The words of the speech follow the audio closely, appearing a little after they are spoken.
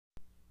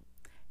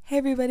Hey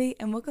everybody,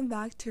 and welcome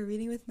back to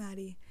Reading with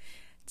Maddie.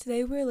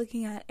 Today we're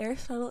looking at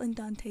Aristotle and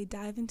Dante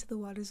Dive into the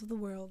Waters of the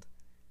World.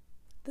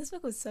 This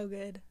book was so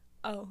good.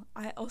 Oh,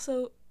 I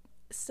also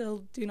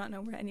still do not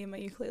know where any of my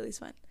ukuleles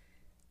went.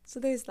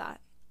 So there's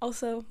that.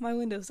 Also, my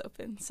window's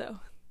open, so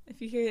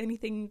if you hear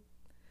anything,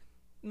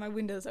 my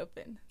window's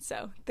open.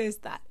 So there's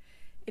that.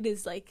 It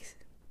is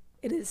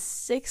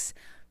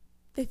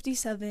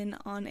 6:57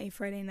 on a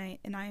Friday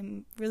night, and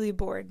I'm really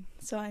bored,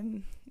 so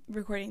I'm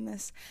recording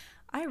this.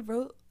 I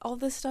wrote all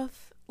this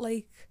stuff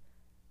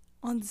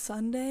on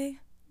Sunday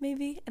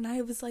maybe, and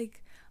I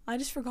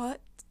just forgot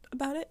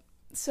about it.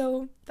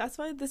 So that's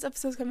why this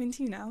episode's coming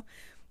to you now.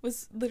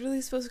 Was literally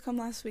supposed to come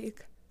last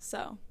week.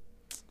 So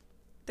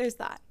there's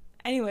that.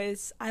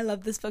 Anyways, I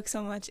love this book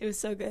so much. It was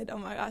so good. Oh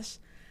my gosh.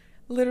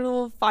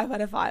 Literal 5 out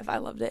of 5. I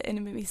loved it, and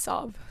it made me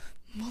sob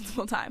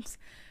multiple times.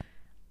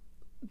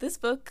 This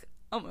book,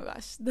 oh my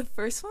gosh. The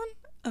first one,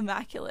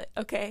 immaculate.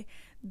 Okay.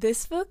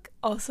 This book,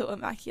 also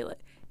immaculate.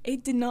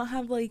 It did not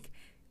have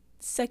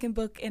second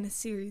book in a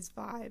series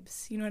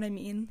vibes, you know what I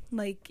mean?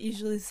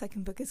 Usually the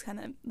second book is kind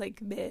of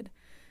mid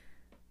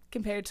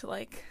compared to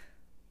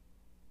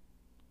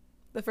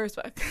the first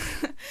book.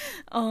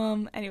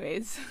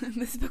 Anyways,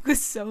 this book was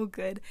so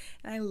good,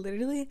 and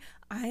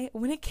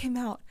when it came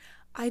out,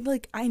 I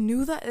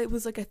knew that it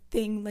was a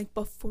thing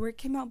before it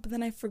came out, but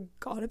then I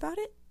forgot about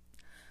it.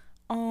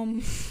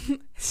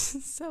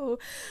 So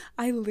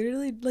I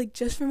literally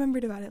just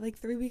remembered about it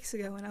 3 weeks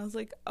ago, and I was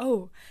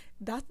oh,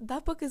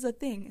 that book is a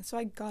thing. So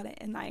I got it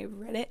and I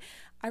read it.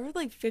 I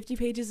read 50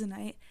 pages a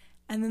night,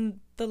 and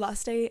then the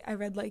last day I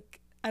read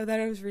I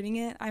was reading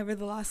it, I read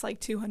the last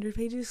 200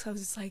 pages. So I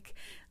was just I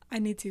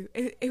need to.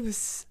 It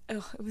was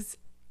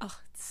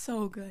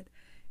so good.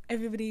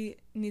 Everybody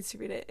needs to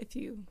read it if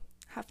you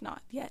have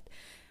not yet.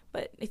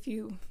 But if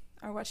you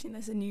are watching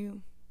this and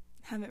you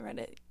haven't read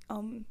it,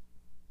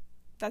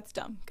 that's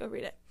dumb. Go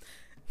read it.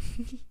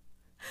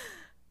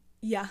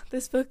 Yeah,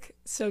 this book,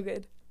 so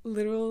good.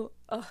 Literal,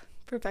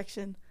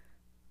 perfection.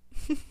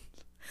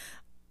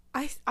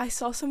 I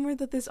saw somewhere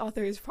that this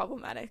author is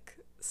problematic,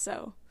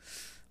 so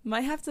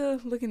might have to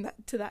look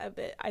into that a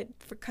bit. I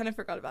kind of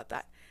forgot about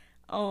that.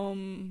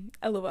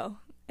 LOL.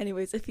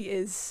 Anyways, if he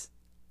is,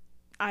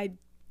 I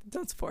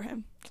don't support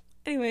him.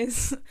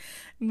 Anyways,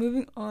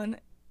 moving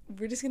on.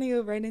 We're just gonna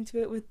go right into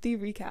it with the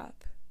recap.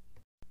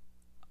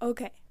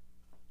 Okay.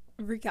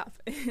 Recap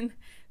in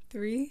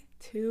 3,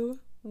 2,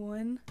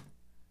 1.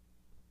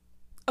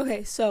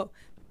 Okay, so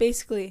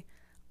basically,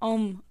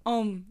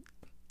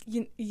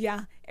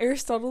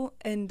 Aristotle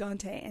and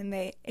Dante, and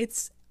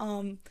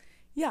and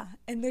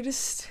they're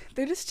just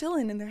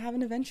chilling, and they're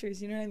having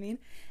adventures, you know what I mean?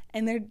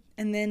 And then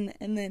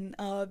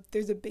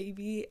there's a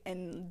baby,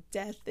 and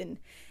death, and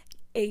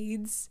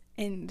AIDS,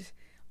 and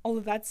all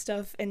of that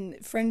stuff,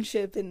 and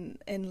friendship, and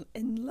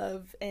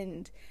love,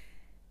 and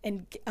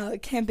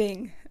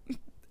camping.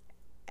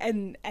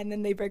 And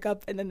then they break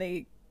up, and then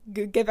they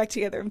get back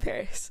together in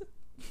Paris.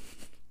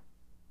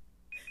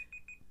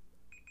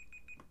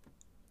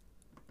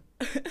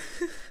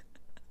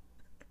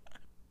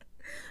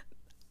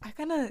 I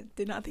kind of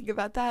did not think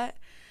about that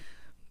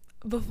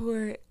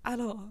before at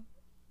all.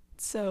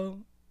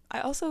 So I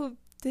also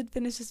did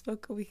finish this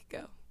book a week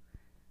ago.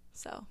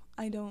 So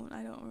I don't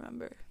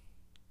remember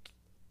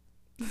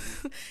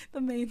the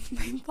main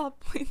plot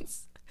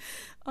points.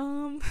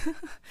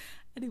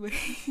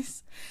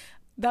 Anyways.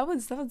 That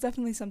was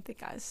definitely something,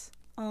 guys.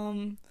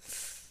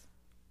 If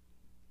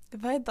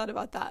I had thought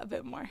about that a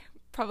bit more,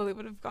 probably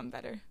would have gone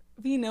better.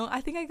 But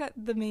I think I got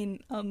the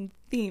main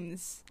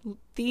themes,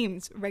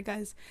 right,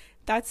 guys?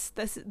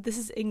 This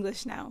is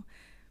English now.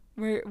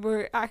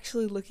 We're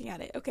actually looking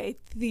at it. Okay,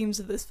 themes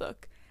of this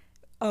book.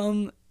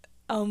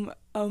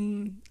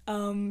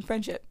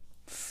 Friendship.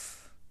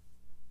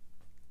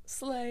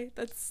 Slay.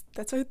 That's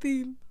our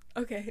theme.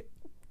 Okay.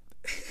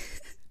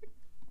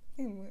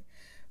 Anyway.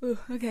 Ooh,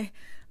 okay.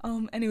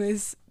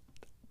 Anyways,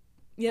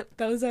 yep,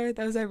 that was our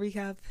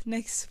recap.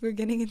 Next, we're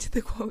getting into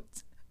the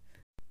quotes.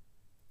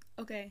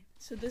 Okay,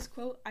 so this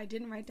quote I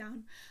didn't write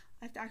down.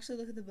 I have to actually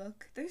look at the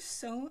book. There's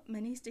so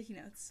many sticky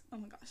notes. Oh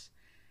my gosh.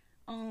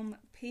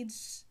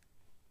 Page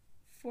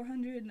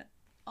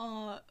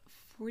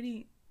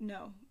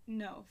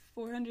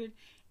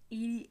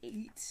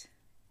 488.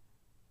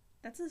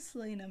 That's a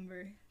slay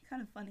number.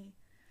 Kind of funny.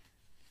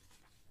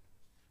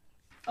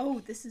 Oh,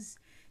 this is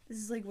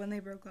when they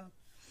broke up.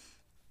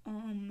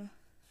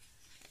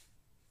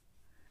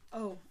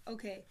 Oh,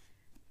 okay.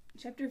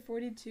 Chapter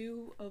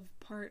 42 of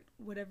part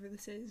whatever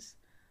this is.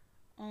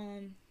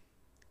 One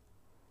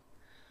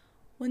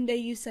day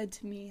you said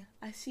to me,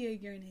 I see a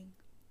yearning.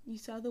 You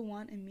saw the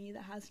want in me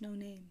that has no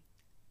name.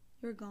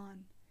 You're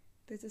gone.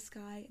 There's a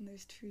sky and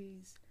there's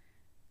trees.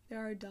 There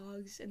are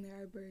dogs and there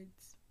are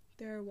birds.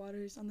 There are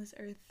waters on this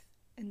earth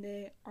and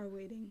they are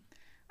waiting.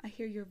 I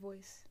hear your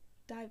voice.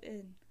 Dive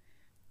in.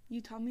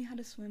 You taught me how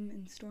to swim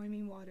in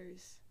stormy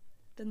waters,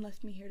 then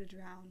left me here to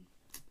drown.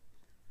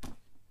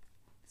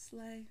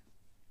 Slay.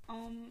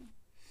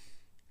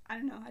 I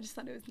don't know, I just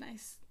thought it was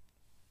nice.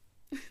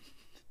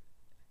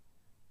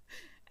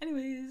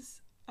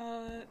 Anyways,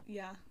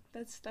 yeah,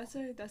 that's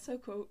a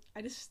quote.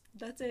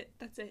 That's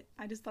it.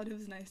 I just thought it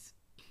was nice.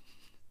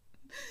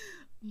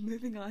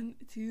 Moving on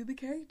to the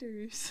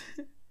characters.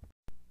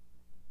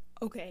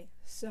 Okay,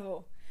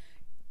 so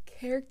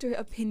character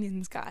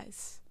opinions,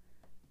 guys.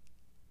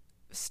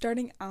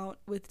 Starting out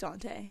with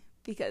Dante,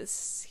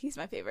 because he's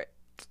my favorite.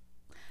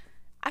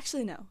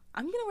 Actually, no.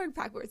 I'm gonna work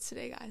backwards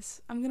today,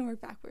 guys. I'm gonna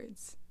work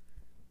backwards.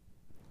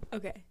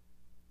 Okay.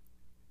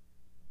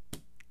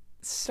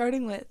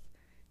 Starting with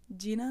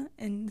Gina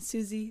and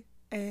Susie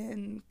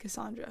and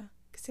Cassandra.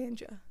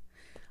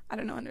 I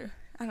don't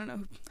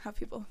know how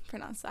people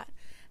pronounce that.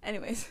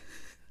 Anyways,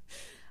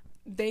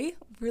 they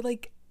were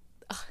like,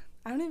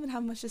 I don't even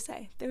have much to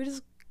say. They were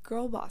just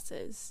girl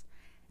bosses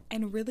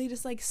and really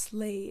just like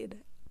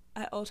slayed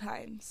at all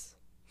times.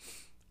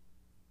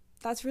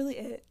 That's really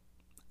it.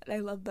 I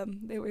love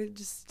them. They were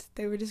just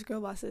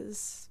girl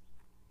bosses.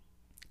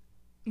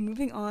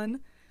 Moving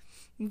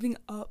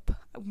up.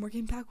 I'm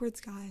working backwards,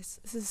 guys.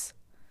 This is,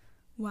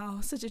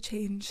 wow, such a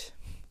change.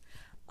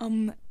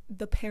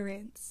 The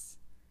parents.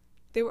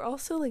 They were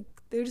also like,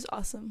 they were just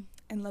awesome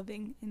and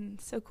loving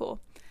and so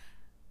cool.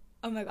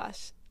 Oh my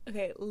gosh.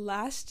 Okay,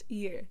 last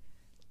year,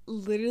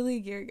 literally a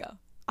year ago,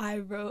 I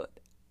wrote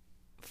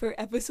for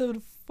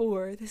episode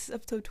 4, this is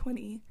episode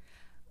 20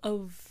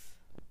 of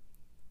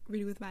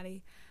Reading with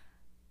Maddie.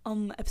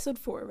 Episode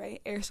 4,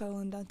 right? Aristotle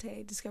and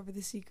Dante discover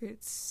the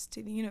secrets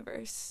to the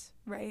universe,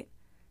 right?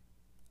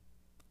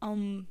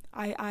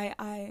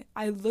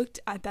 I looked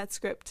at that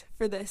script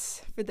for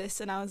this,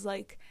 and I was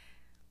like,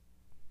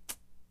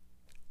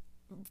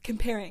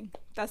 comparing,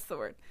 that's the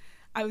word.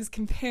 I was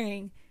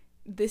comparing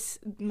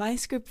my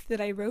script that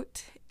I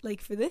wrote,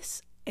 like, for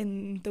this,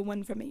 and the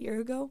one from a year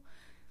ago,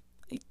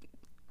 like,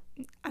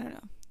 I don't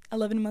know,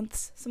 11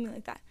 months, something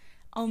like that.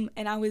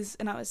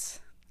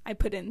 I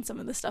put in some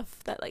of the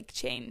stuff that, like,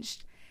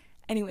 changed.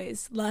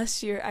 Anyways,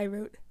 last year I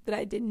wrote that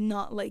I did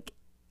not like,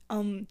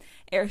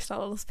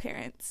 Aristotle's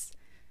parents,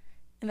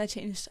 and that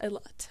changed a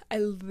lot. I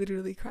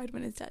literally cried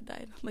when his dad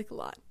died, like, a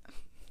lot.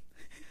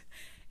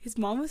 His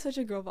mom was such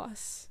a girl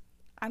boss.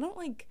 I don't,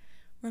 like,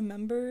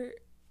 remember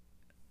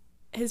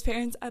his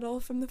parents at all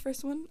from the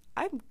first one.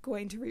 I'm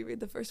going to reread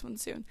the first one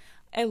soon.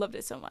 I loved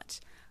it so much.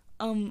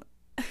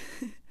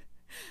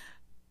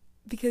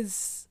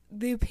 Because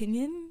the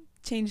opinion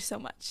changed so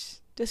much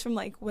just from,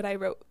 like, what I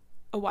wrote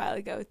a while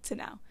ago to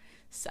now.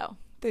 So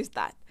there's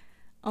that.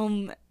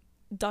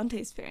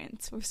 Dante's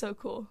parents were so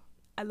cool.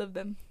 I love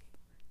them.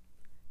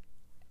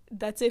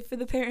 That's it for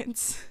the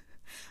parents.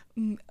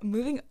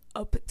 Moving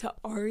up to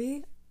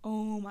Ari.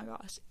 Oh my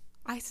gosh,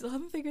 I still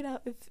haven't figured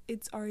out if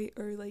it's Ari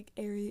or, like,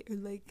 Ari or,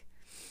 like,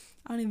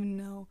 I don't even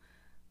know.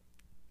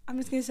 I'm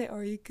just gonna say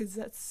Ari because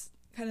that's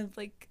kind of,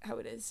 like, how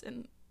it is,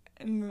 and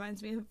it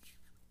reminds me of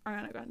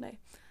Ariana Grande.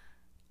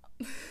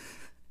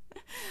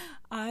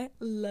 I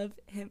love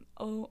him.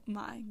 Oh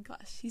my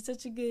gosh, he's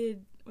such a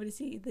good, what is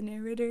he, the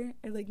narrator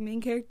or, like,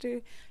 main character,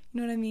 you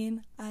know what I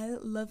mean? I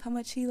love how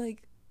much he,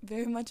 like,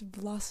 very much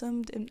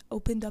blossomed and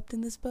opened up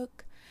in this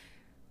book.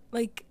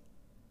 Like,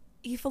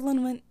 he full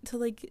on went to,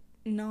 like,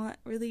 not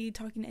really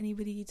talking to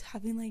anybody, to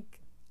having, like,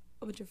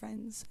 a bunch of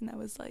friends, and that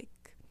was,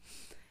 like,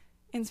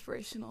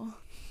 inspirational.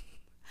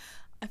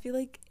 I feel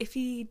like if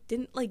he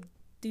didn't, like,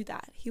 do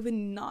that, he would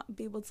not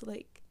be able to,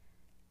 like,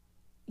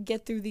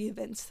 get through the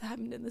events that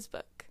happened in this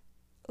book.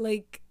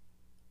 Like,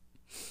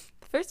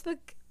 the first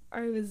book,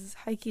 I was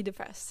high-key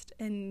depressed,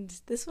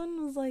 and this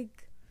one was,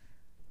 like,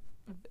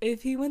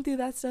 if he went through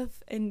that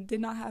stuff and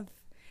did not have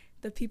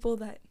the people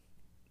that,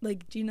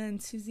 like, Gina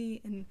and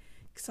Susie and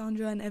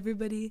Cassandra and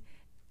everybody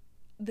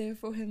there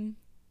for him,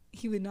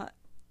 that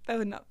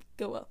would not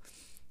go well.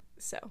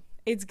 So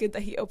it's good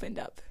that he opened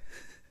up.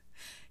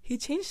 He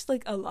changed,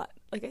 like, a lot,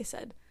 like I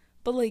said,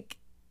 but, like,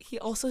 he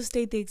also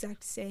stayed the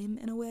exact same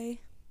in a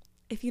way,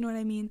 if you know what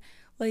I mean.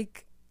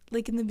 Like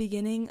in the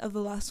beginning of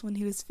the last one,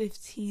 he was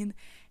 15,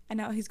 and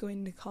now he's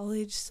going to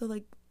college, so,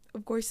 like,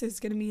 of course there's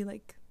gonna be,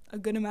 like, a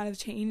good amount of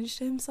change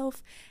to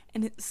himself,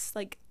 and it's,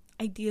 like,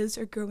 ideas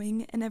are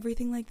growing and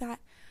everything like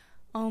that.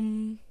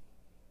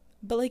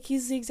 But, like,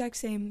 he's the exact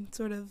same,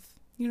 sort of,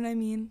 you know what I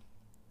mean?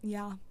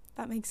 Yeah,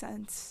 that makes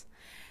sense.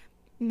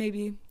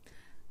 Maybe.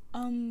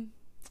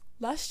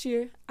 Last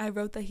year, I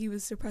wrote that he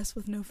was depressed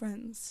with no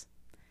friends.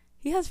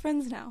 He has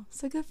friends now,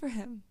 so good for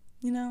him,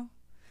 you know?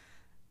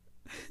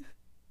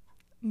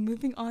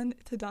 Moving on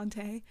to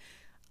Dante,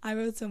 I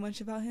wrote so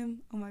much about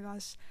him. Oh my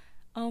gosh.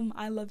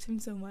 I loved him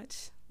so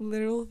much.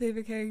 Literal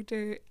favorite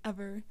character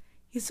ever.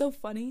 He's so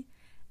funny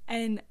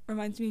and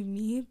reminds me of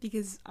me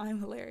because I'm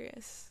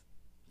hilarious.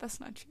 That's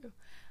not true.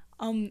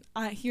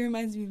 He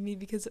reminds me of me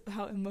because of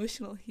how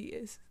emotional he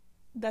is.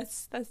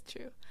 That's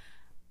true.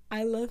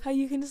 I love how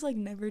you can just, like,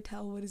 never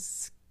tell what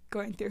is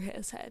going through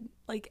his head,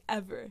 like,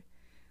 ever.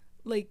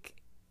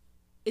 Like,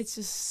 it's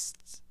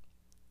just,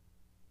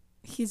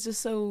 he's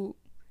just so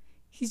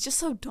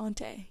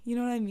Dante, you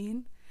know what I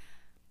mean?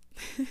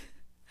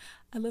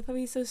 I love how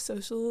he's so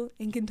social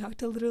and can talk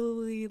to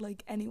literally,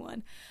 like,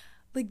 anyone.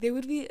 Like, they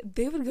would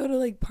go to,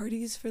 like,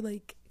 parties for,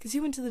 like, because he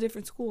went to the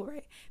different school,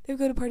 right? They would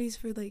go to parties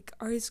for, like,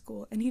 Ari's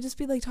school, and he'd just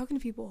be, like, talking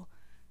to people.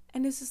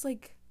 And it's just,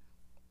 like,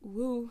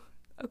 whoa,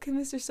 okay,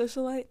 Mr.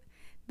 Socialite,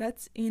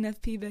 that's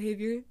ENFP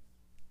behavior.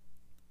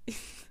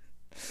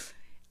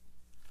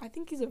 I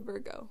think he's a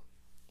Virgo.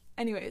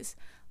 Anyways,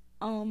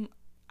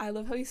 I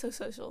love how he's so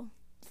social.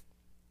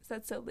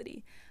 That's so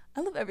litty.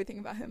 I love everything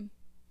about him.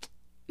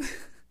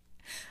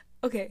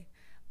 Okay,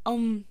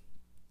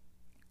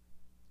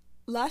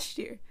 last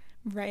year,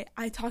 right,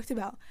 I talked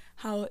about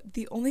how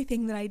the only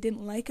thing that I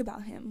didn't like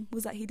about him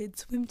was that he did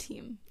swim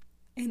team.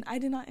 And I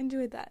did not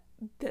enjoy that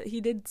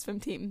he did swim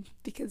team,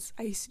 because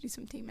I used to do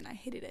swim team and I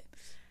hated it.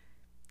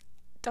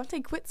 Dante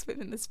quit swim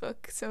in this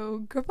book, so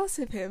girl boss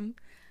of him.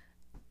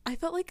 I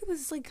felt like it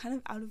was, like, kind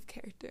of out of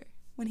character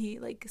when he,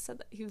 like, said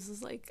that. He was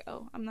just like,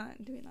 oh, I'm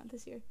not doing that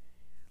this year.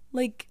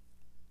 Like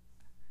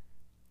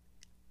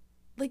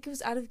it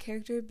was out of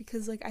character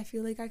because, like, I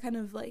feel like I kind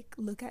of, like,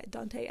 look at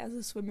Dante as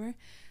a swimmer,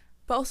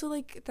 but also,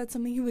 like, that's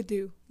something he would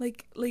do.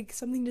 Like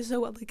something just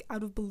so, like,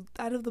 out of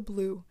the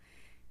blue.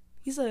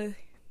 He's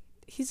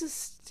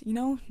just, you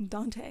know,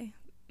 Dante.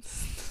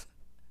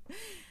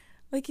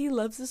 Like, he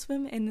loves to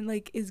swim and,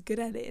 like, is good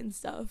at it and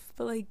stuff,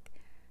 but, like,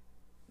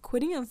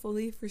 quitting it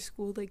fully for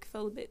school, like,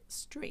 felt a bit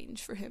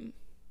strange for him.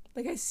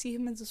 Like, I see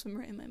him as a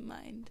swimmer in my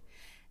mind.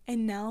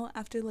 And now,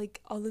 after,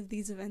 like, all of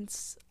these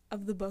events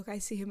of the book, I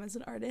see him as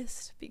an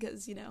artist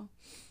because, you know,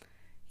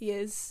 he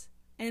is.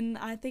 And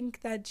I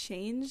think that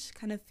change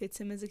kind of fits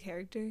him as a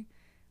character.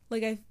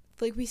 Like,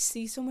 we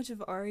see so much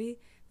of Ari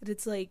that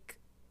it's, like,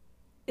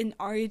 an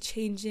Ari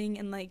changing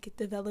and, like,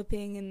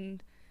 developing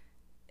and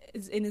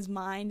is in his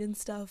mind and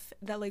stuff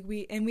that, like,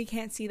 we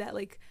can't see that,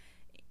 like,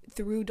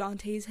 through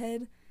Dante's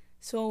head.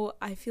 So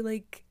I feel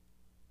like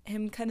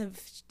him kind of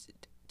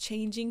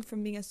changing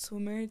from being a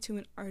swimmer to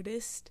an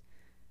artist,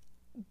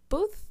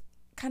 both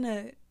kind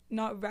of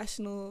not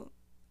rational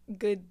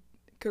good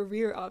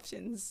career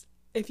options,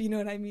 if you know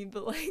what I mean,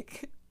 but,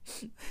 like,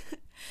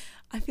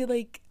 I feel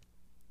like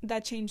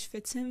that change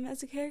fits him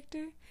as a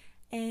character.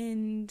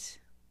 And,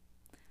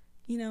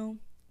 you know,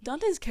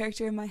 Dante's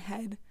character in my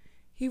head,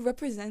 he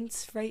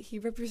represents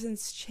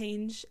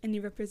change, and he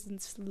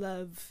represents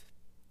love,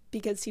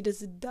 because he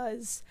just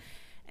does.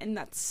 And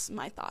that's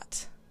my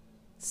thought.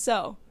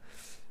 So,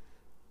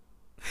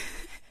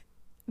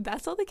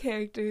 that's all the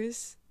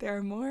characters. There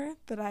are more,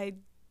 but I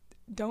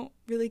don't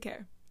really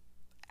care.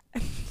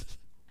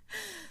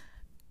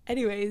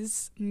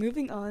 Anyways,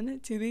 moving on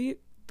to the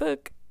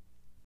book.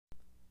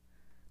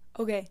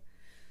 Okay,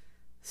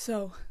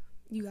 so,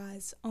 you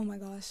guys, oh my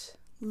gosh,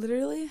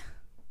 literally,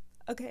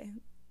 okay,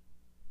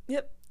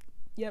 yep,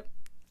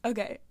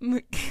 okay,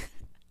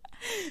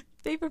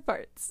 favorite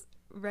parts,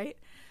 right?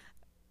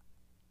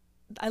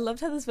 I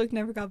loved how this book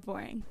never got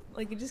boring.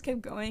 Like, it just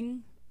kept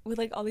going with,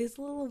 like, all these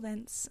little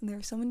events, and there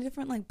were so many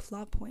different, like,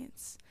 plot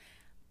points,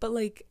 but,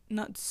 like,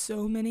 not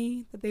so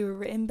many that they were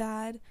written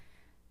bad,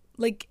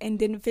 like, and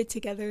didn't fit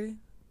together.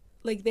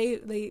 Like,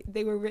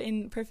 they were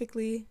written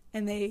perfectly,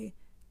 and they,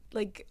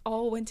 like,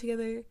 all went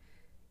together,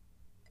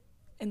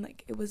 and,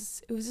 like, it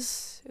was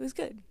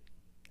good,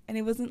 and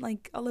it wasn't,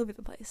 like, all over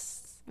the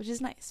place, which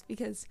is nice,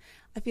 because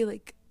I feel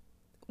like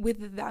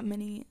with that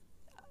many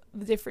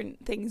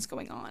different things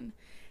going on,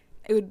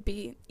 it would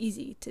be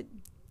easy to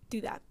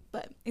do that,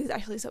 but it was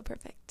actually so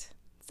perfect.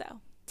 So,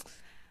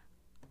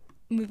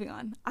 moving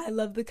on. I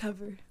love the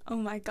cover. Oh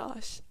my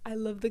gosh. I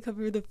love the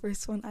cover of the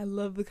first one. I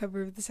love the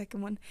cover of the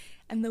second one.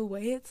 And the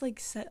way it's, like,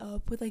 set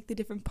up with, like, the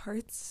different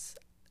parts,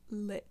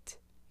 lit.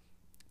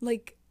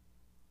 Like,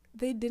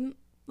 they didn't,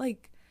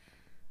 like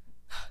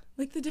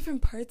the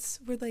different parts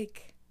were,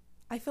 like,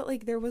 I felt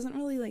like there wasn't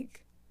really,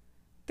 like,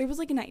 there was,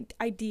 like, an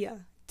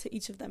idea to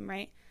each of them,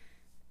 right?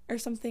 Or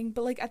something,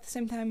 but, like, at the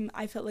same time,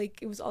 I felt like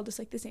it was all just,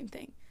 like, the same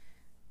thing.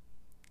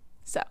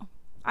 So,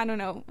 I don't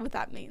know what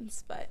that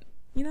means, but,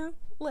 you know,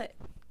 lit.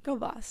 Go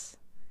boss.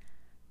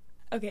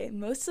 Okay,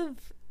 most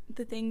of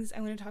the things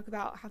I want to talk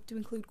about have to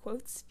include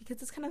quotes,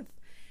 because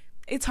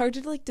it's hard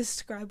to, like,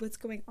 describe what's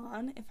going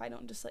on if I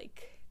don't just,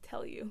 like,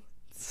 tell you.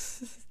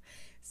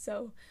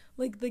 So,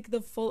 like,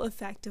 the full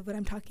effect of what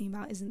I'm talking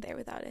about isn't there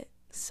without it.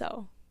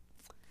 So,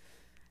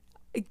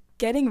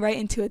 getting right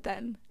into it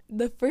then.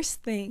 The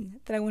first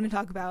thing that I want to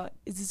talk about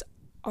is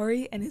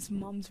Ari and his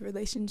mom's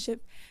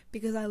relationship,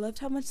 because I loved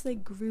how much they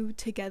grew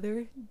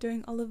together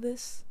during all of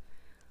this,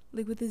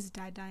 like, with his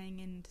dad dying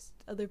and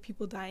other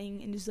people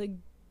dying, and just, like,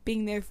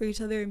 being there for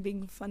each other and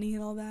being funny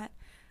and all that.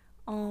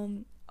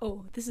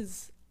 This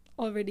is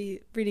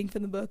already reading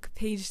from the book,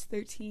 page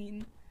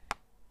 13.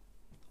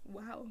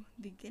 Wow,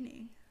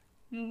 beginning.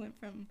 We went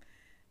from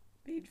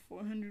page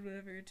 400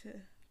 whatever to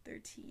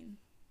 13.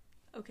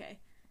 Okay.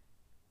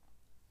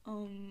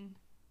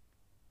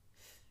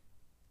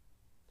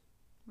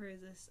 Where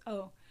is this?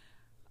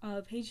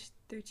 Page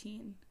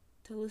 13.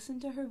 To listen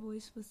to her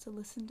voice was to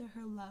listen to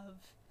her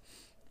love.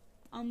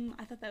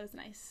 I thought that was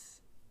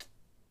nice.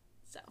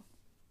 So.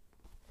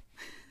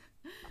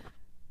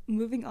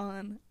 Moving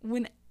on.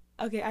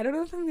 I don't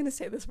know if I'm going to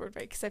say this word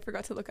right, because I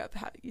forgot to look up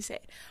how you say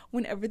it.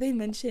 Whenever they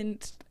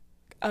mentioned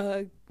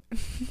uh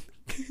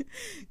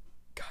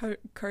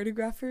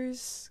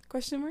cartographers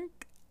question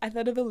mark. I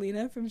thought of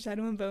Alina from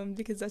Shadow and Bone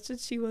because that's what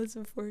she was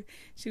before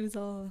she was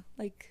all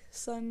like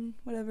sun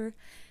whatever,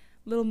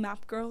 little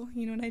map girl,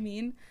 you know what I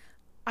mean?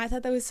 I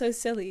thought that was so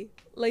silly.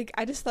 Like,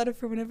 I just thought of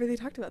her whenever they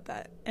talked about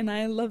that, and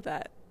I love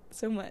that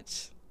so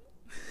much.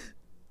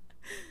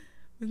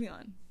 Moving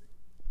on.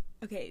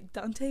 Okay,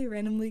 Dante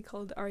randomly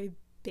called Ari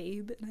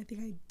babe, and I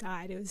think I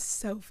died. It was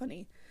so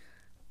funny.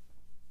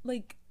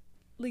 Like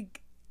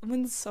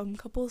when some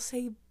couples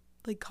say,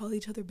 like, call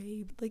each other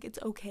babe, like, it's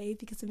okay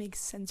because it makes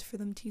sense for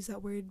them to use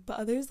that word, but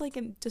others, like,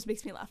 it just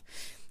makes me laugh.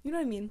 You know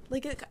what I mean?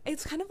 Like,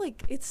 it's kind of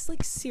like, it's,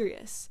 like,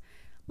 serious.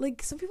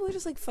 Like, some people are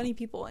just, like, funny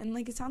people, and,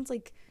 like, it sounds,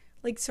 like,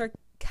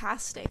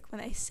 sarcastic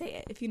when I say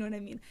it, if you know what I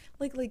mean.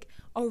 Like,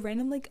 a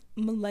random, like,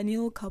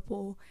 millennial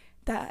couple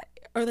that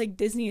are, like,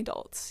 Disney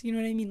adults, you know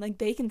what I mean? Like,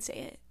 they can say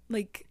it,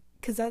 like,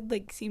 because that,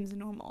 like, seems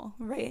normal,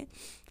 right?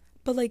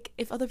 But, like,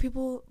 if other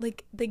people,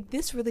 like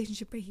this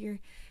relationship right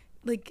here,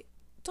 like,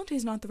 Dante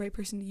is not the right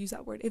person to use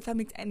that word, if that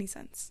makes any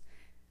sense.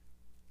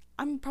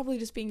 I'm probably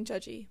just being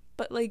judgy,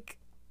 but, like,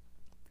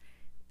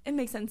 it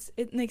makes sense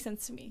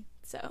to me.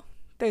 So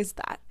there's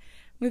that.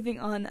 Moving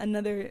on,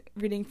 another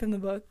reading from the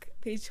book,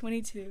 page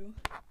 22.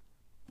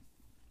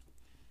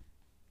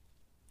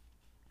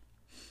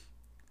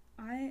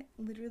 I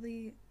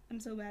literally am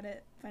so bad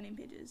at finding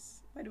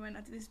pages. Why do I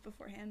not do this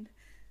beforehand?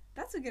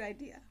 That's a good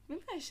idea.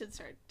 Maybe I should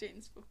start doing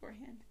this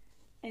beforehand.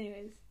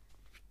 Anyways.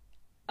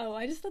 Oh,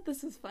 I just thought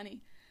this was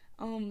funny.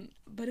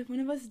 But if one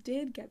of us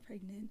did get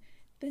pregnant,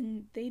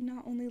 then they'd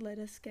not only let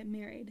us get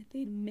married,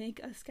 they'd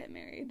make us get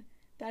married.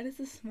 That is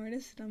the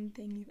smartest dumb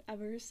thing you've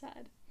ever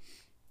said.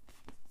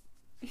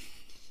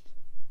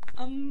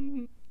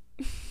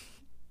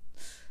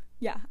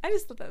 Yeah, I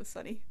just thought that was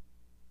funny.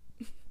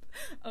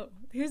 Oh,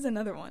 here's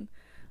another one.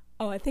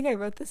 Oh, I think I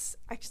wrote this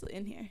actually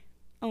in here.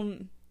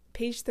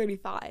 Page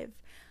 35.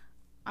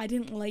 I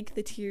didn't like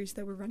the tears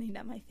that were running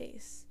down my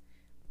face.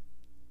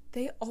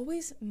 They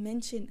always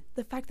mention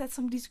the fact that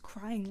somebody's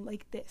crying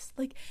like this.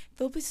 Like,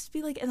 they'll just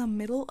be, like, in the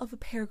middle of a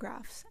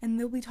paragraph, and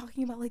they'll be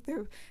talking about, like,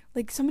 their,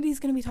 like, somebody's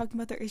gonna be talking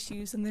about their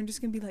issues, and they're just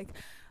gonna be, like,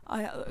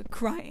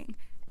 crying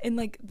in,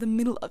 like, the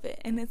middle of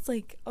it. And it's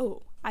like,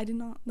 oh, I did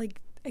not,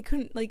 like, I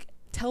couldn't, like,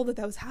 tell that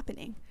was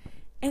happening.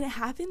 And it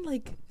happened,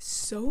 like,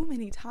 so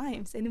many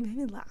times, and it made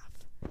me laugh.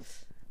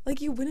 Like,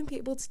 you wouldn't be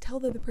able to tell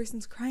that the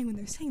person's crying when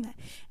they're saying that.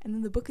 And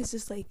then the book is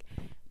just, like,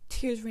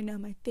 tears right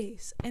down my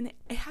face. And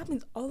it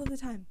happens all of the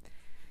time.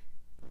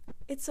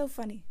 It's so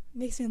funny. It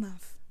makes me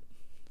laugh.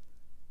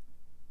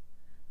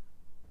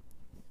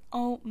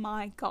 Oh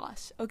my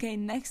gosh. Okay,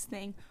 next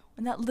thing.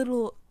 When that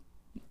little...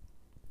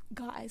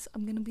 Guys,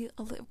 I'm gonna be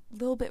a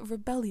little bit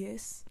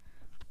rebellious.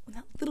 When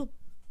that little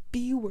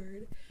B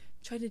word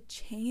tried to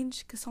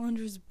change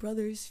Cassandra's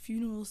brother's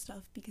funeral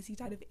stuff because he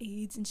died of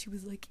AIDS, and she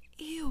was like,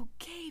 ew,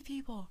 gay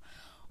people.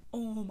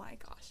 Oh my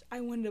gosh.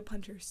 I wanted to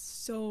punch her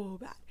so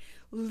bad.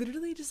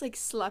 Literally just, like,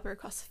 slap her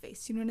across the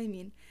face. You know what I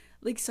mean?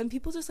 Like, some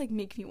people just, like,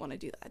 make me want to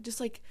do that. Just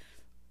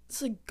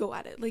go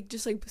at it. Like,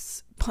 just, like,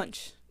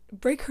 punch.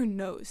 Break her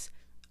nose.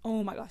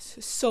 Oh my gosh.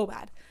 So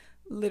bad.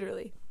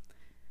 Literally.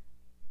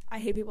 I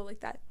hate people like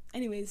that.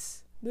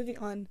 Anyways, moving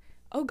on.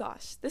 Oh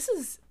gosh. This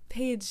is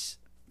page...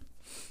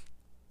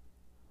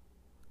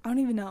 I don't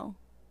even know.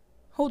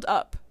 Hold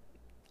up.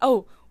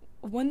 Oh,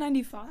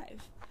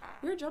 195.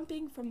 We're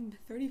jumping from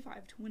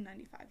 35 to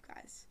 195,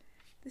 guys.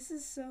 This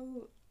is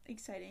so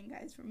exciting,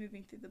 guys. We're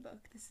moving through the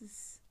book. This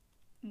is...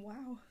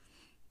 wow.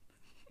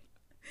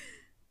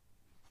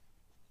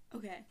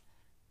 Okay.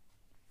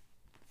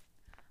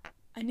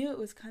 I knew it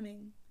was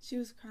coming. She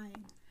was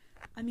crying.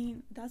 I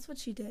mean, that's what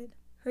she did.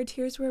 Her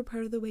tears were a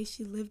part of the way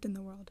she lived in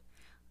the world.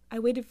 I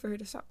waited for her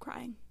to stop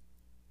crying.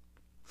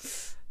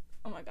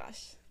 Oh my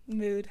gosh.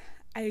 Mood.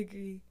 I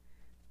agree.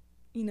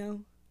 You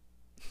know?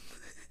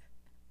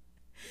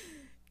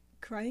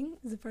 Crying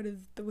is a part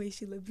of the way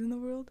she lived in the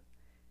world.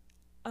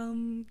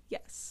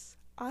 Yes.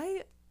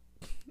 I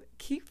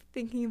keep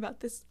thinking about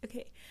this.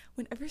 Okay,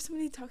 whenever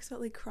somebody talks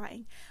about, like,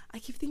 crying, I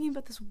keep thinking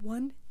about this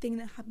one thing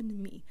that happened to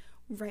me,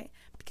 right?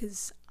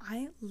 Because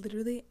I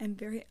literally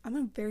I'm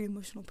a very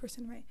emotional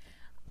person, right?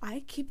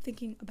 I keep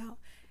thinking about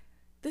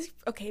this.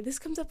 Okay, this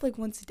comes up, like,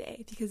 once a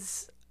day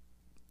because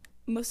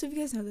most of you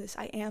guys know this.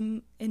 I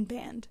am in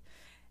band,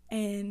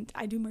 and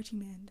I do marching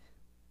band.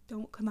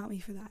 Don't come at me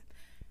for that.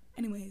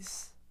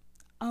 Anyways,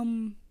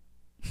 I'm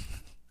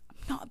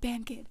not a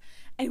band kid.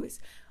 Anyways,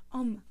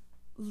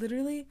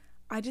 literally,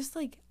 I just,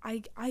 like,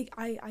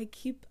 I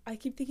keep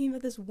thinking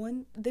about this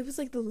one. It was,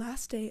 like, the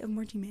last day of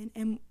marching band,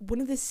 and one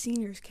of the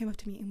seniors came up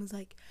to me and was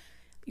like,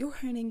 your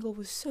hand angle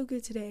was so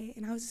good today.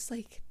 And I was just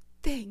like,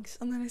 thanks.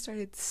 And then I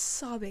started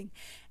sobbing,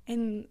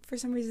 and for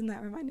some reason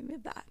that reminded me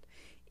of that.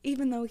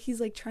 Even though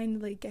he's, like, trying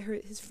to, like, get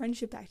his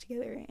friendship back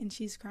together, and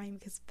she's crying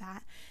because of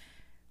that.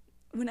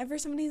 Whenever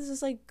somebody's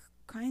just, like,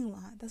 crying a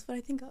lot, that's what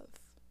I think of.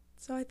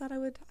 So I thought I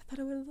would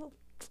a little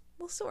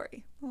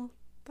sorry. Well,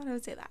 thought I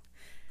would say that.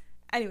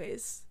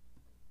 Anyways,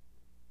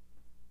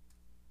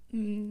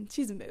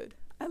 she's a mood.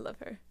 I love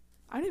her.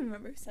 I don't even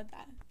remember who said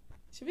that.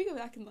 Should we go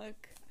back and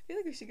look? I feel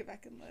like we should go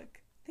back and look.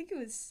 I think it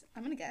was,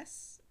 I'm gonna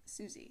guess,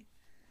 Susie.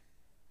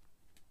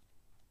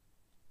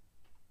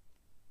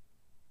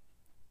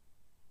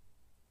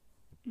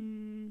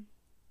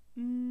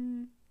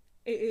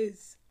 It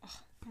is. Oh,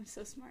 I'm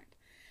so smart.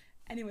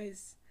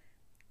 Anyways,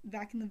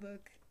 back in the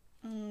book,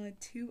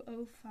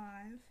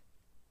 205.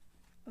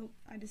 Oh,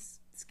 I just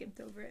skipped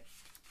over it.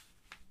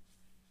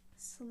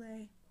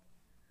 Slay.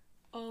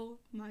 Oh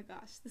my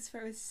gosh, this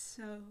part was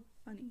so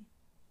funny.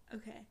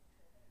 Okay.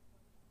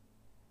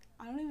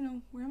 I don't even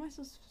know, where am I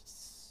supposed to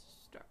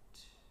start?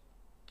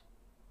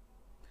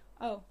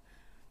 Oh.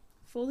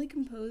 Fully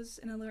composed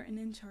and alert and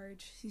in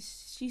charge,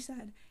 she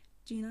said,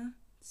 "Gina,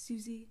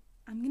 Susie,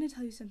 I'm gonna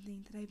tell you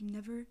something that I've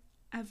never,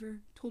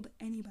 ever told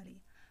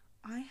anybody.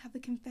 I have a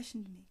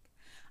confession to make.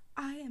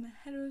 I am a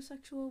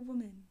heterosexual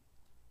woman."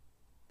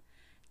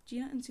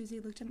 Gina and Susie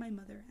looked at my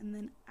mother and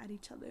then at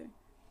each other,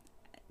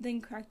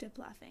 then cracked up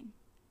laughing.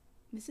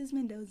 "Mrs.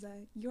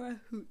 Mendoza, you're a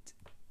hoot."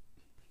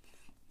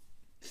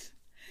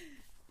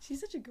 She's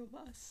such a girl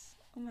boss.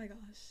 Oh my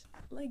gosh.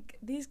 Like,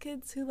 these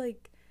kids who,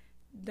 like,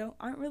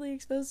 aren't really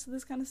exposed to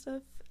this kind of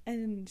stuff,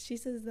 and she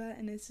says that,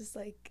 and it's just,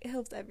 like, it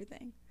helps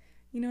everything.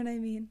 You know what I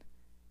mean?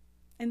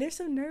 And they're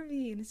so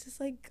nervy, and it's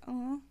just like,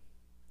 aw,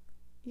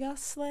 y'all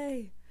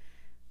slay.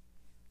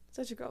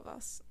 Such a girl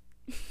boss.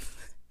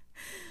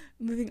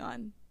 Moving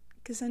on.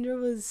 Cassandra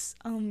was,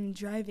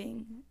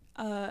 driving,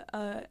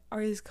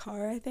 Aria's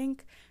car, I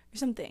think, or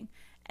something,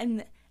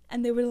 and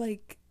they were,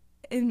 like,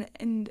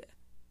 and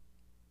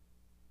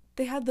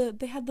they had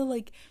the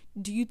like,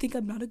 "Do you think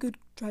I'm not a good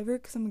driver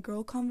because I'm a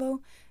girl"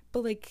 convo,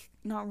 but, like,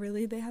 not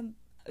really. They had,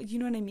 you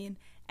know what I mean?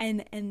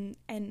 And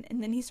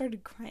then he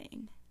started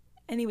crying.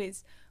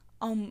 Anyways,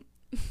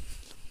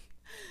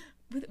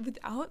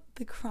 without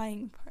the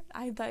crying part,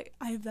 I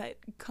have that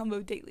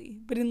combo daily,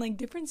 but in, like,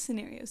 different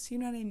scenarios. You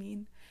know what I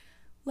mean?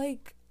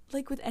 Like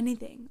with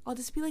anything, I'll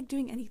just be, like,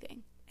 doing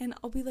anything, and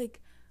I'll be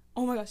like,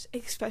 oh my gosh,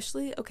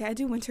 especially, okay, I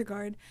do Winter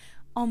Guard.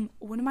 One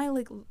of my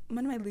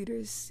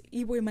leaders,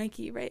 E-Boy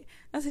Mikey, right?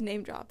 That's a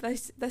name drop.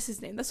 That's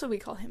his name. That's what we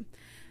call him.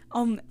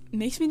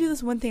 Makes me do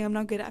this one thing I'm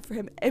not good at for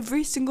him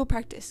every single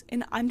practice.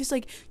 And I'm just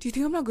like, "Do you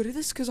think I'm not good at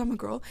this because I'm a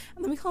girl?"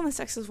 And then we call him a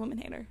sexist woman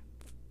hater.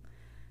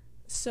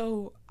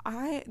 So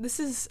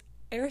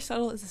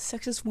Aristotle is a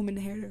sexist woman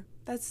hater.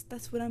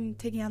 That's what I'm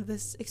taking out of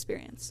this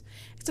experience.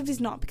 Except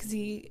he's not, because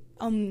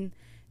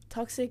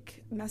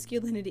toxic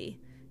masculinity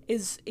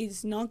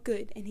is not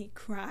good, and he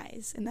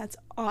cries, and that's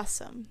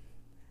awesome.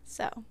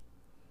 So,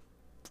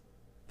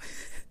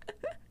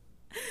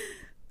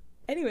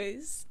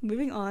 anyways,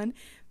 moving on,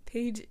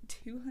 page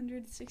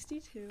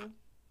 262.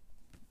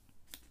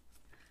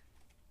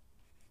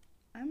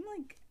 I'm,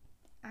 like,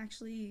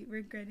 actually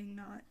regretting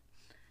not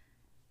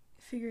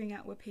figuring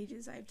out what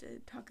pages I have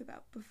to talk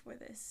about before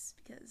this,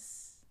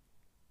 because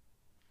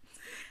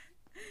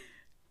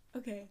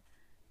okay.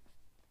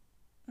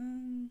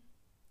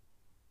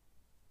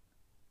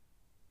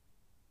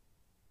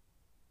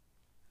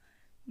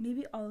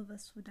 Maybe all of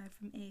us would die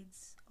from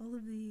AIDS. All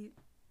of the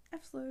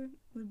F-slur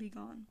would be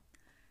gone.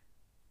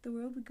 The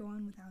world would go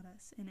on without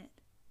us in it.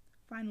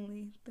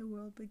 Finally, the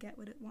world would get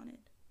what it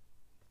wanted.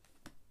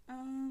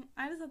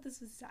 I just thought this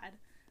was sad.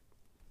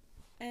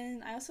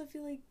 And I also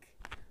feel like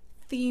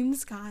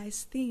themes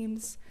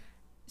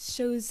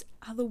shows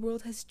how the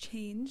world has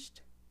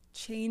changed.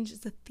 Change is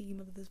the theme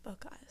of this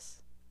book,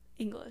 guys.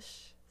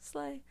 English.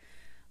 Slay.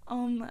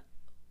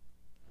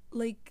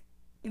 Like,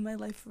 in my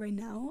life right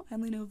now, I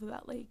only know of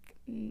about, like,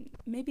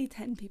 maybe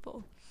 10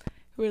 people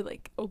who are,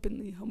 like,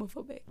 openly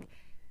homophobic.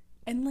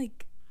 And,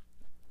 like,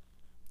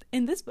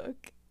 in this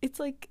book, it's,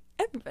 like,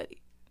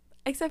 everybody.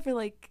 Except for,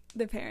 like,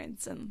 their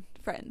parents and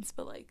friends.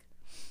 But, like,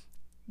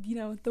 you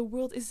know, the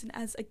world isn't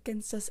as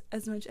against us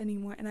as much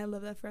anymore, and I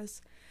love that for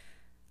us.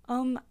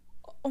 Oh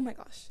my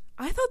gosh.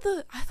 I thought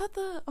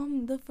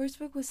the first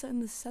book was set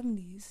in the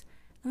 70s.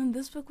 And then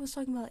this book was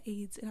talking about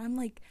AIDS, and I'm,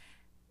 like,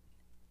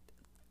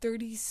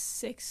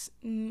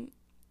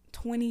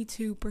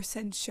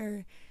 22%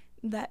 sure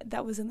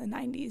that was in the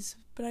 90s,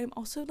 but I'm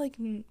also, like,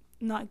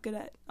 not good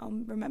at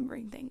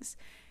remembering things,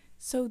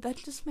 so that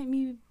just might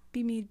be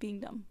me being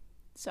dumb.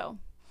 So,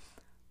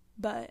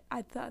 but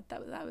I thought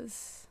that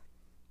was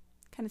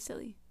kind of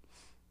silly.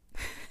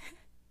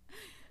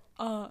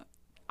 I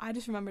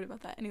just remembered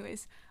about that.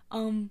 Anyways,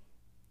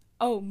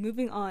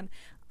 moving on.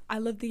 I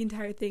love the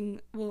entire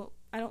thing. Well,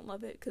 I don't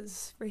love it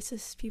because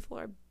racist people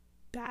are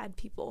bad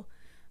people.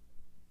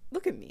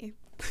 Look at me.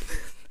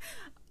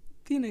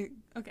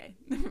 Okay,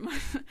 never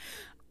mind.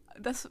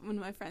 That's one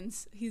of my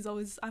friends. He's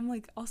always,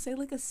 I'll say,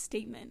 like, a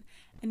statement,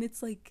 and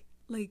it's like,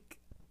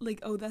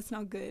 oh, that's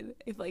not good.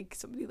 If, like,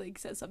 somebody, like,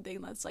 says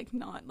something that's, like,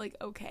 not, like,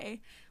 okay.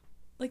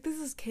 Like, there's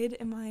this kid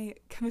in my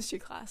chemistry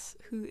class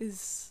who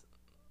is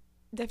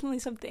definitely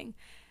something,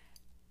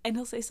 and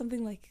he'll say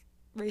something, like,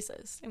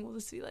 racist, and we'll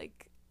just be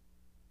like,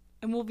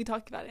 and we'll be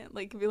talking about it,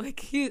 like,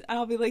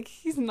 I'll be like,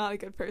 he's not a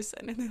good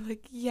person, and they're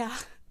like, yeah.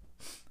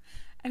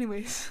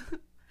 Anyways,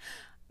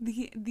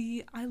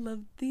 I love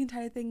the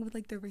entire thing with,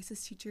 like, the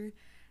racist teacher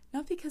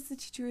Not because the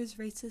teacher is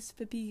racist,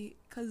 but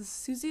because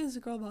Susie is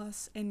a girl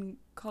boss and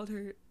called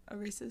her a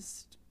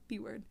racist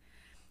B-word.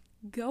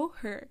 Go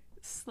her.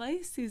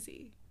 Slay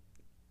Susie.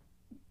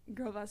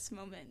 Girl boss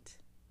moment.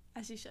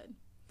 As she should.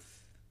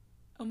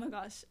 Oh my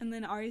gosh. And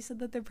then Ari said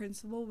that the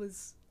principal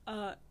was,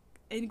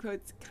 in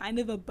quotes, kind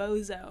of a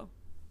bozo.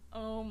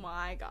 Oh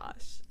my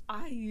gosh.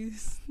 I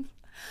use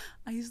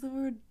the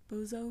word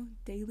bozo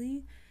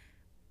daily.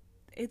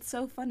 It's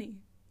so funny.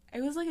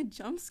 It was like a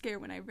jump scare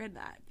when I read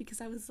that, because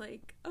I was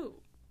like,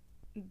 oh,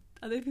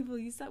 other people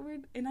use that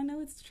word, and I know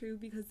it's true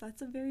because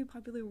that's a very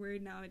popular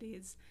word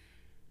nowadays.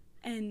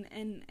 And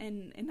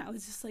I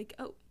was just like,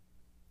 oh,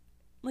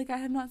 like I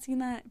have not seen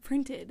that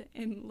printed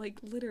in like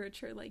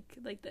literature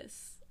like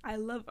this. I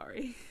love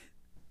Ari.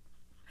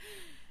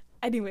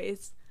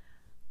 Anyways,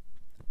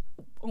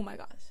 oh my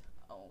gosh,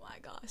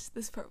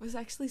 this part was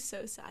actually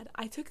so sad.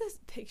 I took a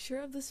picture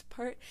of this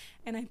part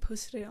and I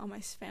posted it on my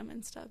spam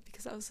and stuff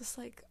because I was just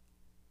like,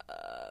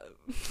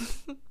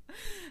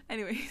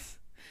 anyways,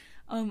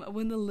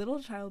 when the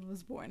little child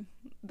was born,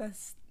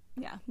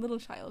 little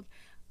child,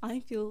 I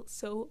feel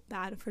so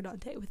bad for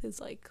Dante with his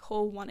like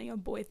whole wanting a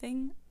boy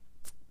thing.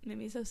 It made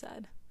me so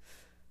sad.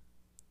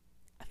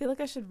 I feel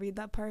like I should read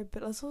that part,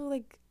 but also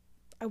like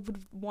I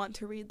would want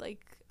to read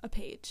like a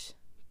page,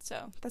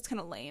 so that's kind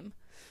of lame.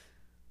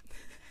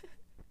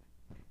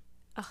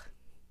 Ugh.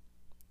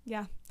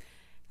 Yeah,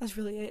 that's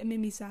really it. It made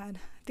me sad.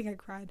 I think I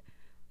cried.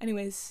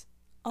 Anyways,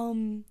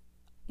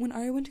 when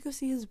Ari went to go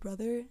see his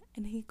brother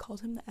and he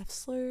called him the F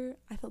slur,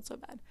 I felt so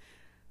bad.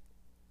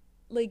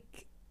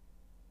 Like,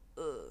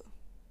 ugh.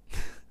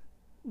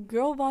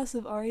 Girl boss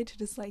of Ari to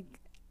just like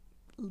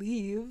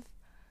leave.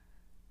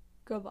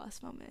 Girl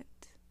boss moment.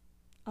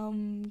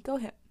 Go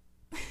him.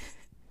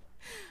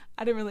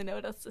 I didn't really know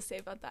what else to say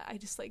about that. I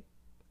just like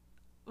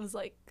was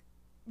like,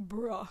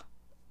 bruh.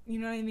 You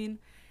know what I mean?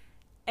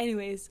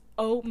 Anyways,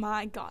 oh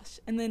my gosh.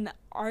 And then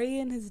Ari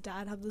and his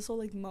dad have this whole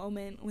like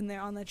moment when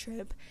they're on the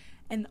trip,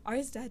 and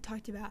Ari's dad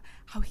talked about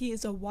how he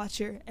is a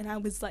watcher, and I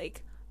was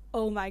like,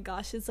 oh my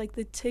gosh, it's like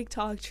the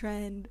TikTok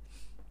trend.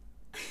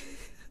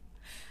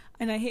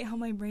 And I hate how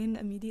my brain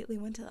immediately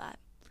went to that.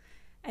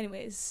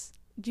 Anyways,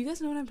 do you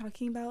guys know what I'm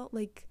talking about?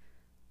 Like,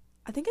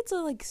 I think it's a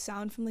like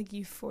sound from like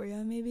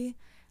Euphoria maybe,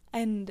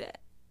 and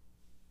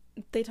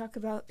people talk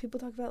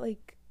about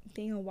like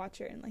being a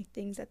watcher and like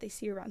things that they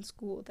see around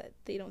school that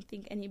they don't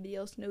think anybody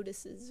else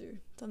notices or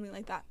something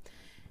like that,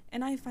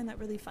 and I find that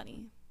really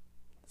funny.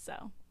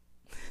 So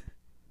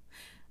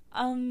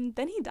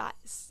then he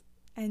dies,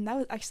 and that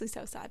was actually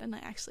so sad, and I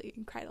actually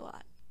cried a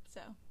lot.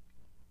 So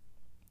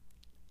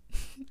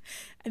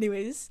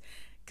anyways,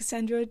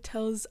 Cassandra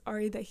tells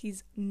Ari that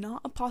he's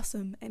not a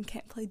possum and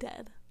can't play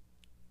dead.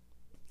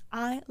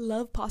 I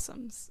love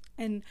possums,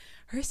 and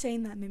her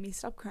saying that made me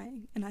stop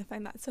crying, and I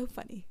find that so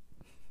funny.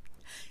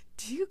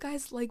 Do you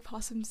guys like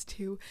possums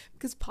too?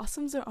 Because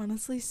possums are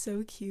honestly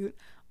so cute.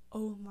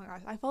 Oh my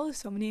gosh, I follow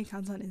so many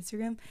accounts on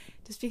Instagram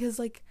just because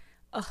like,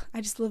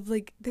 I just love,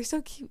 like, they're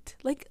so cute.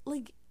 Like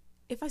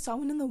if I saw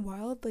one in the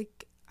wild,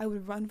 like I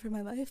would run for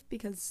my life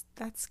because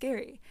that's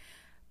scary.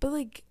 But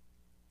like,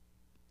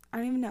 I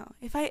don't even know.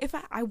 If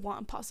I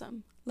want a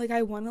possum, like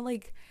I want to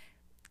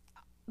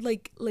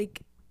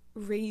like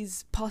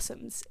raise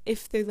possums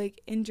if they're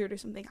like injured or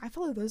something. I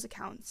follow those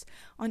accounts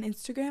on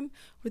Instagram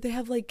where they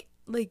have like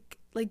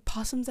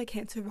possums that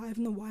can't survive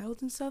in the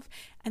wild and stuff,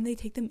 and they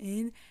take them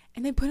in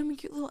and they put them in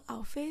cute little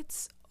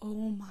outfits.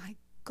 Oh my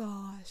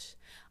gosh,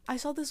 I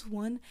saw this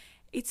one.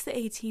 It's the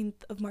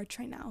 18th of March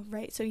right now,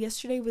 right? So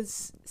yesterday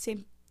was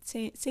St.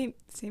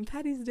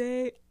 Patty's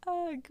Day.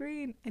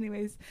 Green.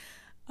 Anyways,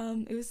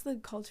 it was the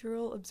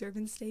cultural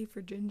observance day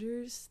for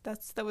gingers.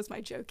 That was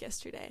my joke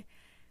yesterday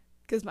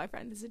because my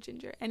friend is a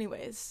ginger.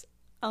 Anyways,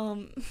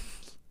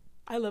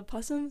 I love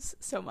possums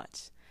so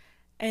much.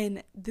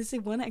 And this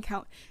one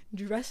account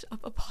dressed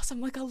up a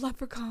possum like a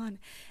leprechaun,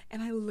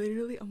 and I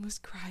literally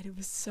almost cried. It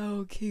was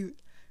so cute.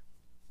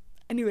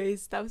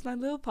 Anyways, that was my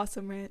little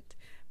possum rant.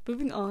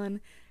 Moving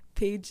on,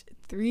 page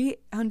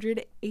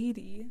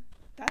 380.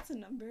 That's a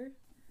number.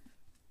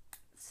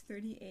 It's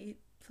 38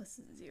 plus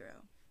 0.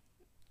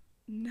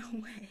 No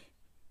way.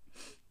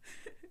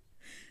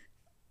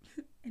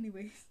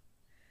 Anyways,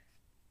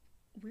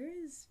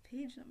 where is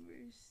page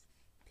numbers?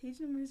 Page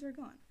numbers are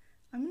gone.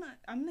 I'm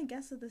gonna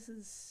guess that this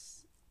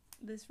is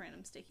this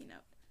random sticky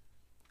note.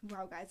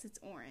 Wow, guys, it's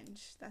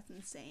orange. That's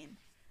insane.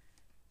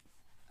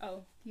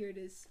 Oh, here it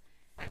is.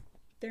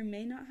 There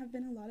may not have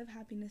been a lot of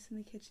happiness in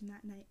the kitchen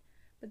that night,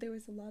 but there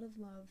was a lot of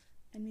love,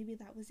 and maybe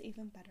that was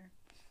even better.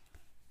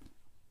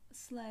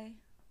 Slay.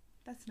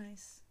 That's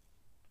nice.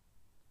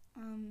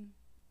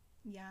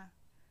 Yeah.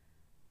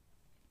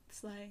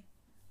 Slay.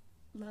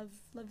 Love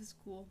is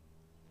cool.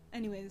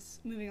 Anyways,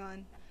 moving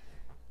on.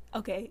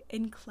 Okay,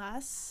 in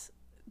class,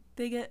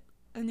 they get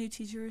a new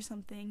teacher or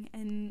something,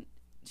 and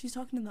she's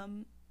talking to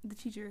them, the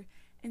teacher,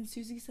 and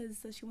Susie says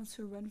that she wants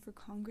to run for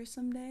Congress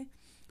someday.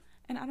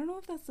 And I don't know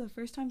if that's the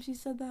first time she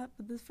said that,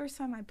 but the first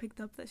time I picked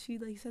up that she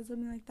like said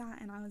something like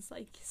that, and I was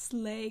like,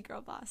 slay,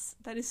 girl boss.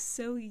 That is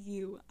so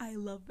you. I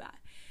love that.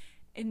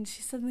 and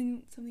she said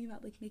something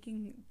about like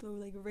making the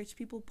like rich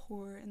people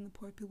poor and the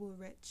poor people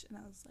rich, and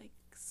I was like,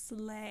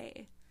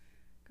 slay,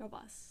 girl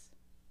boss.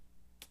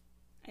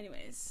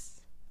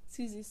 Anyways,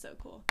 Susie's so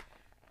cool.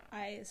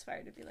 I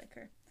aspire to be like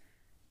her.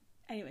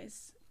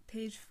 Anyways,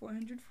 page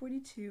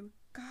 442.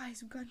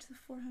 Guys, we've gotten to the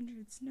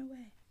 400s. No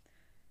way.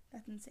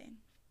 That's insane.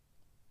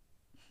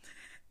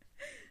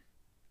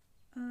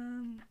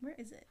 Where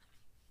is it?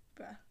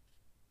 Bruh.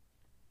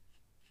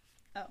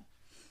 Oh.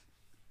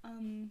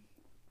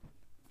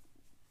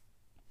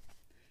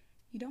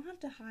 You don't have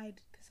to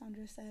hide,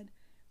 Cassandra said.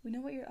 We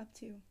know what you're up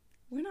to.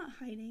 We're not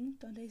hiding,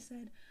 Dante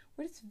said.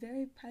 We're just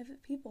very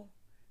private people.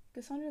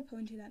 Cassandra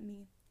pointed at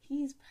me.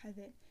 He's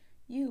private.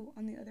 You,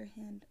 on the other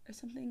hand, are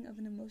something of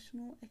an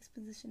emotional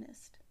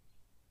expositionist.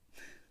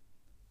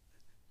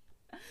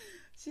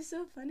 She's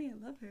so funny. I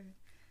love her.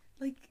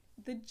 Like,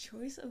 the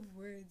choice of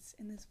words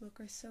in this book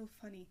are so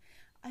funny.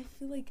 I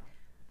feel like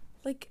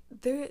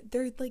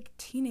they're like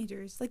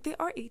teenagers. Like, they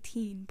are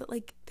 18, but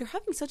like they're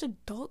having such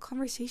adult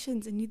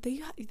conversations, and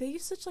they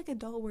use such like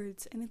adult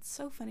words, and it's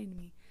so funny to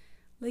me.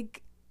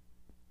 Like,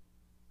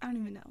 I don't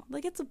even know.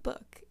 Like, it's a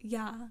book,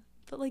 yeah,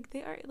 but like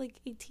they are like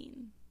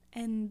 18,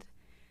 and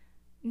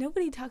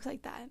nobody talks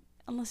like that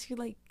unless you're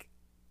like,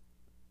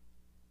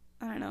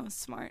 I don't know,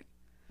 smart.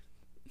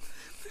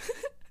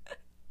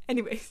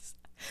 Anyways,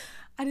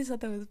 I just thought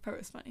that part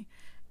was funny.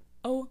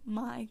 Oh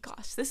my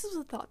gosh, this is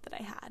a thought that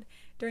I had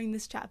during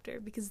this chapter,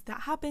 because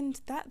that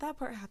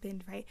part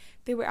happened, right?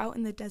 They were out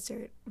in the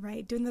desert,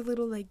 right, doing the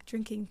little like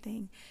drinking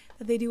thing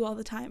that they do all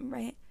the time,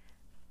 right?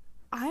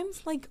 I'm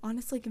like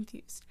honestly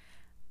confused.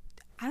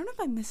 I don't know if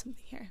I missed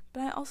something here,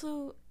 but I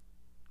also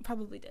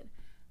probably did.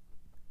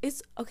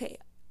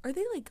 Are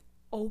they like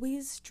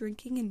always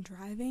drinking and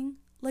driving?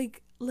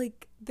 Like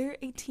they're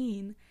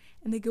 18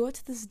 and they go out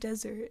to this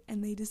desert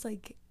and they just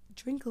like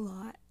drink a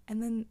lot,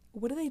 and then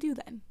what do they do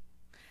then?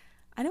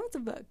 I know it's a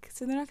book,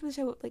 so they're not going to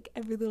show like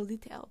every little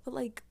detail, but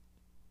like,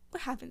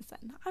 what happens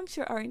then? I'm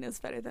sure Ari knows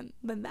better than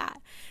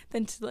that,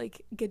 than to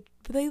like but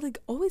they like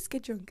always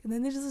get drunk and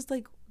then they just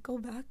like go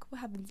back. What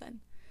happens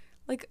then?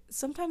 Like,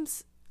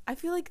 sometimes I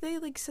feel like they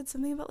like said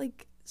something about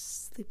like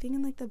sleeping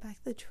in like the back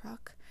of the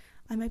truck.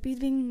 I might be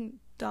being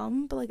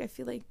dumb, but like I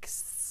feel like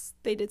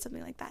they did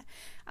something like that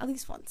at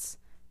least once.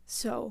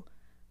 So,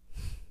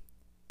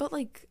 but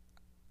like,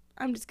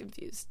 I'm just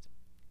confused.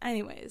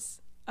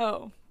 Anyways,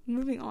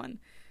 moving on.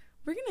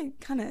 We're gonna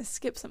kind of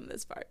skip some of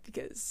this part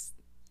because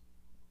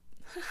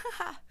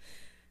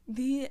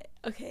the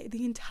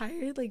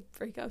entire like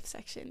breakup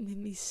section made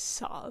me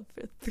sob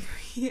for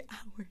 3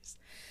 hours.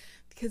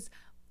 Because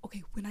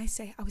when I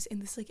say I was in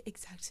this like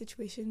exact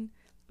situation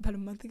about a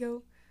month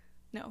ago,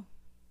 no,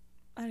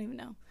 I don't even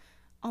know.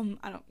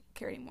 I don't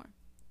care anymore.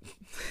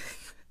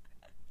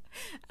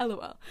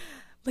 LOL.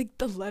 Like,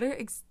 the letter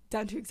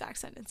down to exact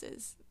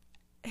sentences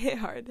hit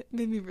hard,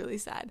 made me really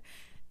sad.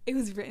 It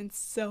was written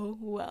so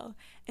well,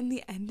 and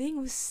the ending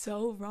was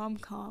so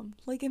rom-com.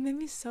 Like, it made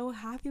me so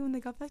happy when they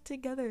got back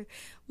together.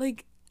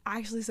 Like,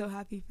 actually so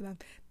happy for them.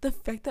 The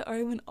fact that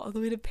Ari went all the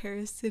way to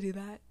Paris to do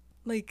that,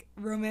 like,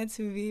 romance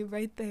movie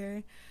right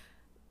there,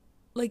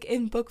 like,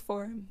 in book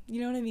form, you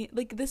know what I mean?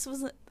 Like, this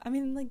wasn't, I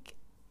mean, like,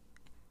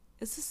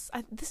 this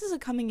is a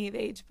coming of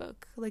age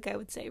book, like I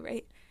would say,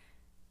 right?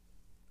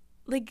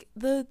 Like,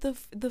 the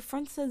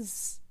front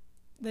says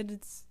that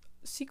it's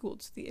sequel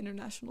to the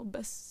international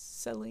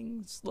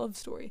best-selling love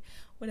story,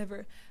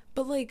 whatever.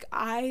 But like,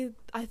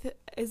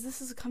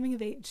 this is a coming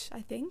of age,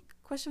 I think, ?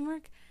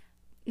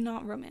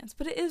 Not romance,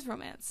 but it is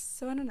romance,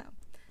 so I don't know.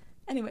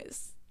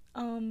 Anyways,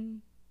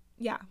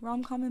 yeah,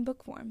 rom-com in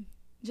book form.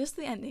 Just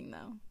the ending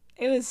though,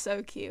 it was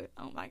so cute.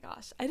 Oh my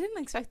gosh, I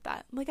didn't expect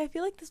that. Like, I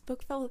feel like this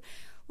book felt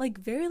like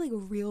very like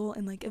real,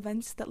 and like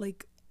events that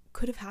like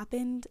could have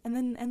happened, and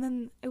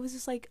then it was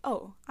just like,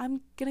 oh,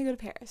 I'm gonna go to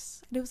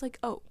Paris, and it was like,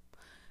 oh,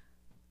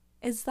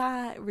 is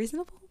that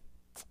reasonable?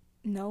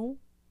 No.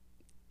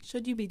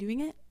 Should you be doing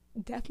it?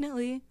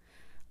 Definitely.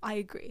 I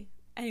agree.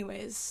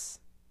 Anyways,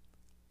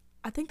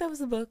 I think that was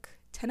the book.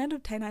 10 out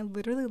of 10. I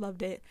literally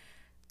loved it.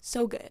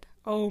 So good.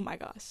 Oh my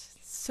gosh.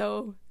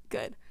 So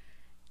good.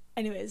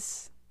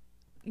 Anyways,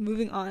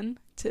 moving on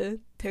to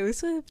Taylor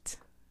Swift.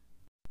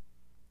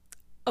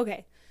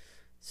 Okay.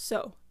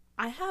 So,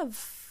 I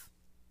have...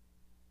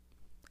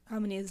 How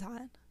many is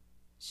that?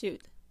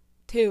 Shoot.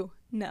 2.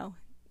 No.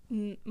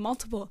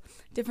 Multiple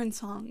different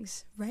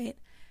songs, right?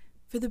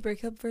 For the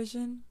breakup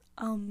version,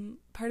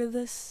 part of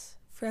this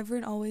Forever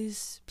and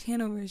Always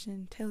piano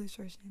version, Taylor's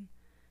version.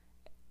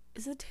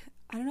 Is it?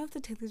 I don't know if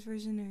the Taylor's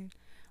version or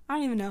I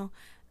don't even know.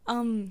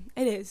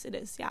 It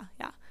is. Yeah.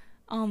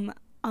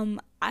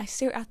 I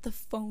stare at the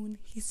phone.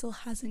 He still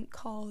hasn't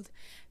called,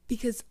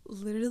 because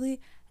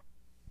literally,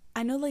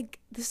 I know like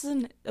this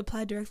doesn't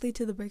apply directly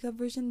to the breakup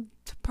version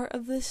part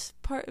of this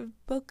part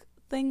of book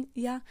thing,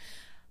 yeah.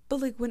 But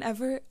like,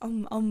 whenever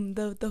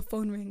the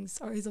phone rings,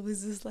 Ari's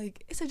always just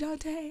like, it's a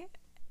Dante,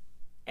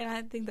 and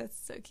I think that's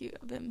so cute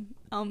of him.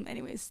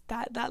 Anyways,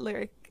 that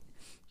lyric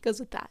goes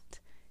with that,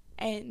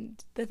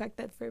 and the fact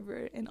that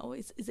Forever and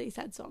Always is a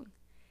sad song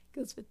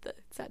goes with the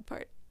sad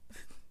part.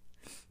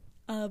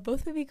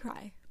 both made me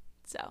cry.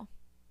 So,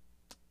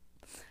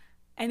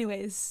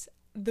 anyways,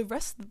 the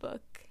rest of the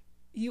book,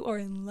 You Are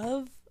in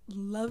Love,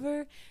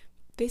 Lover,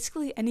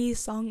 basically any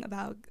song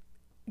about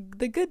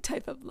the good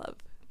type of love.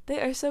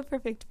 They are so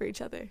perfect for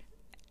each other.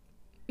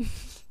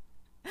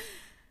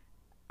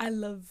 I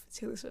love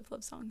Taylor Swift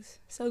love songs.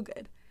 So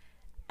good.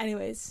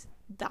 Anyways,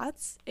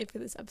 that's it for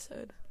this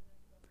episode.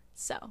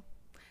 So,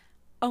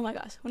 oh my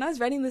gosh, when I was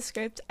writing the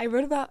script, I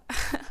wrote about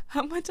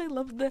how much I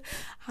loved the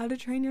How to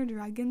Train Your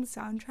Dragon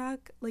soundtrack,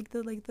 like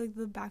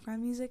the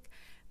background music.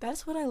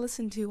 That's what I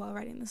listened to while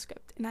writing the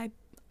script. And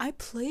I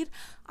played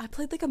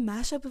like a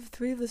mashup of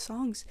 3 of the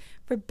songs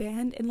for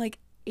band in like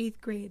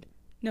 8th grade.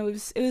 No, it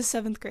was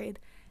 7th grade.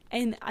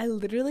 And I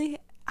literally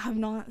have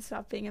not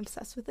stopped being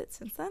obsessed with it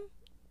since then.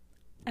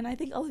 And I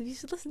think all of you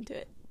should listen to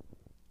it.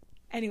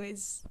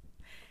 Anyways,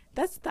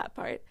 that's that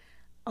part.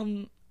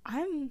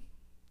 I'm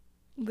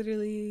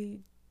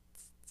literally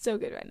so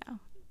good right now.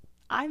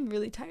 I'm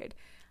really tired.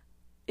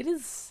 It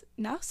is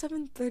now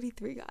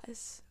 7:33,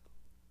 guys.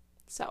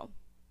 So,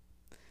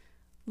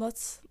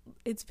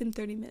 it's been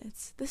 30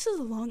 minutes. This is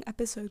a long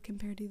episode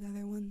compared to the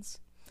other ones.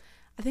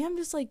 I think I'm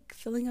just like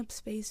filling up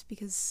space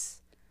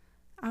because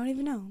I don't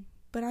even know.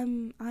 But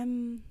I'm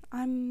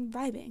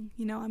vibing,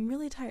 you know. I'm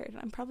really tired.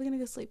 I'm probably gonna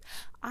go sleep.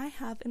 I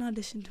have an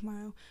audition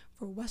tomorrow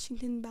for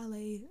Washington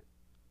Ballet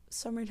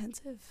Summer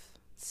Intensive.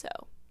 So,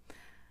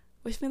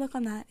 wish me luck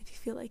on that if you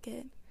feel like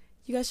it.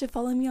 You guys should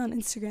follow me on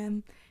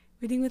Instagram,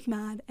 Reading with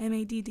Mad,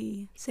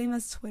 MADD, same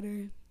as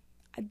Twitter.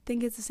 I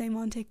think it's the same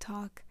on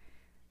TikTok.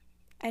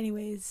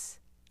 Anyways,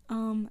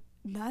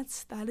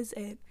 that is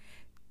it.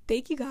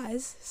 Thank you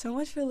guys so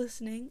much for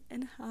listening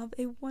and have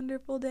a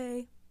wonderful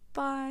day.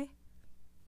 Bye.